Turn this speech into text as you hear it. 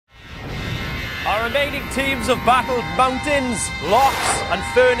Our remaining teams have battled mountains, locks and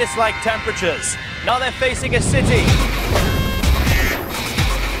furnace-like temperatures. Now they're facing a city.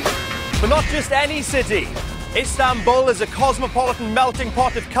 But not just any city. Istanbul is a cosmopolitan melting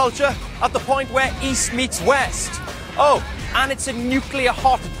pot of culture at the point where East meets West. Oh, and it's a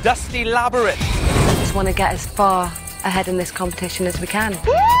nuclear-hot, dusty labyrinth. I just want to get as far ahead in this competition as we can.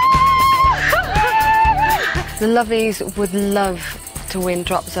 The Luvvies would love to win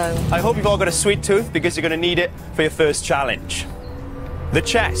Dropzone. I hope you've all got a sweet tooth because you're going to need it for your first challenge. The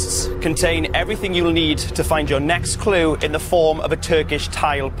chests contain everything you'll need to find your next clue in the form of a Turkish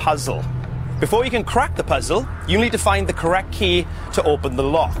tile puzzle. Before you can crack the puzzle, you'll need to find the correct key to open the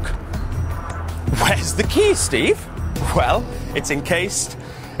lock. Where's the key, Steve? Well, it's encased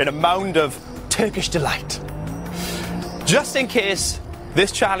in a mound of Turkish delight. Just in case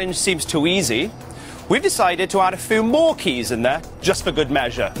this challenge seems too easy, we've decided to add a few more keys in there, just for good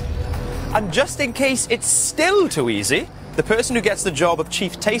measure. And just in case it's still too easy, the person who gets the job of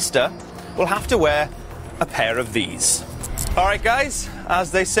chief taster will have to wear a pair of these. All right, guys,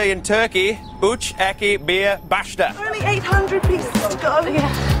 as they say in Turkey, uç, eki, bir, başla. Only 800 pieces to go.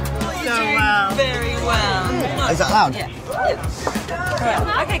 Yeah. So well. Very well. Is that loud? Yeah.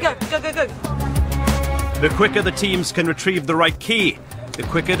 Okay, go. The quicker the teams can retrieve the right key, the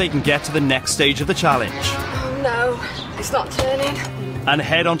quicker they can get to the next stage of the challenge. Oh no, it's not turning. And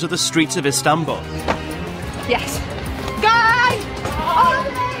head onto the streets of Istanbul. Yes. Guys!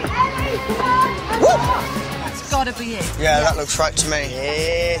 That's gotta be it. Yeah, that looks right to me.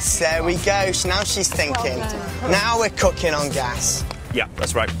 Yes, there we go. So now she's thinking. Now we're cooking on gas. Yeah,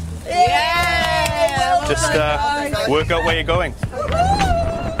 that's right. Yeah! Just work out where you're going.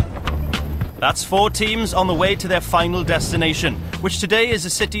 That's 4 teams on the way to their final destination, which today is the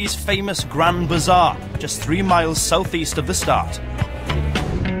city's famous Grand Bazaar, just 3 miles southeast of the start.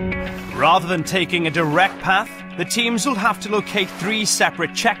 Rather than taking a direct path, the teams will have to locate 3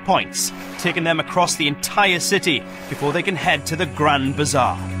 separate checkpoints, taking them across the entire city before they can head to the Grand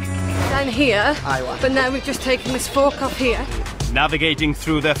Bazaar. Down here, but now we've just taken this fork off here. Navigating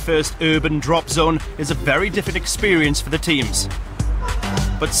through their first urban drop zone is a very different experience for the teams.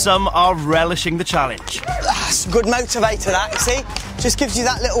 But some are relishing the challenge. That's a good motivator, that, you see? Just gives you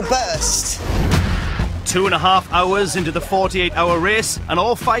that little burst. 2.5 hours into the 48-hour race, and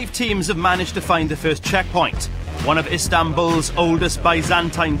all 5 teams have managed to find the first checkpoint, one of Istanbul's oldest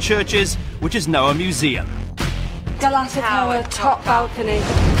Byzantine churches, which is now a museum. Galata Tower, top balcony.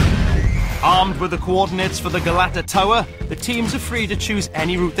 Armed with the coordinates for the Galata Tower, the teams are free to choose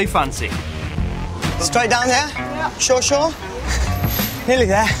any route they fancy. Straight down there? Yeah. Sure. Nearly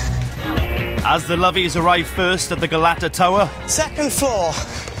there. As the Luvvies arrive first at the Galata Tower, 2nd floor.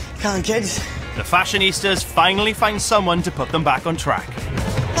 Come on, kids. the fashionistas finally find someone to put them back on track.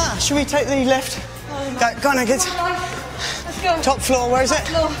 Should we take the lift? Go on, kids. Let's go. Top floor, where is it?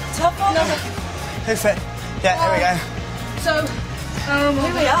 Top floor. No. Who fit? Yeah, here we go. So,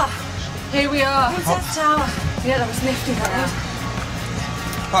 here we are. Princess Tower. Yeah, that was nifty, that was.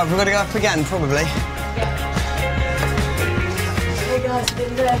 Right, we've got to go up again, probably. Hey guys, I've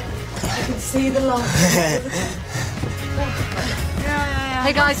been there. I can see the light.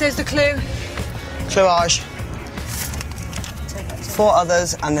 Hey guys, there's the clue. Cluage. 4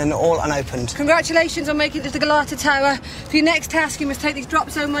 others, and then all unopened. Congratulations on making it to the Galata Tower. For your next task, you must take these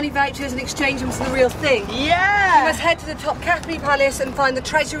Dropzone money vouchers and exchange them for the real thing. Yeah! You must head to the Topkapi Palace and find the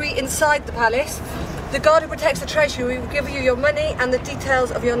treasury inside the palace. The guard who protects the treasury will give you your money and the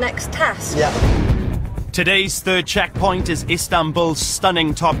details of your next task. Yeah. Today's third checkpoint is Istanbul's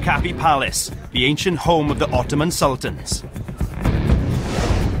stunning Topkapi Palace, the ancient home of the Ottoman Sultans.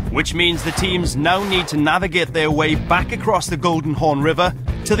 Which means the teams now need to navigate their way back across the Golden Horn River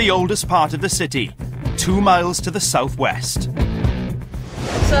to the oldest part of the city, 2 miles to the southwest.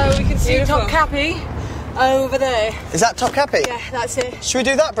 So we can see Topkapi over there. Is that Topkapi? Yeah, that's it. Should we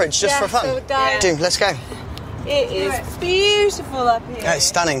do that bridge just for fun? So down. Do, let's go. It is beautiful up here. Yeah, it's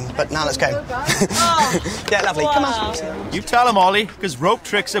stunning, but now let's go. Yeah, lovely. Wow. Come on. You tell them, Ollie, because rope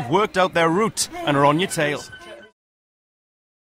tricks have worked out their route and are on your tail.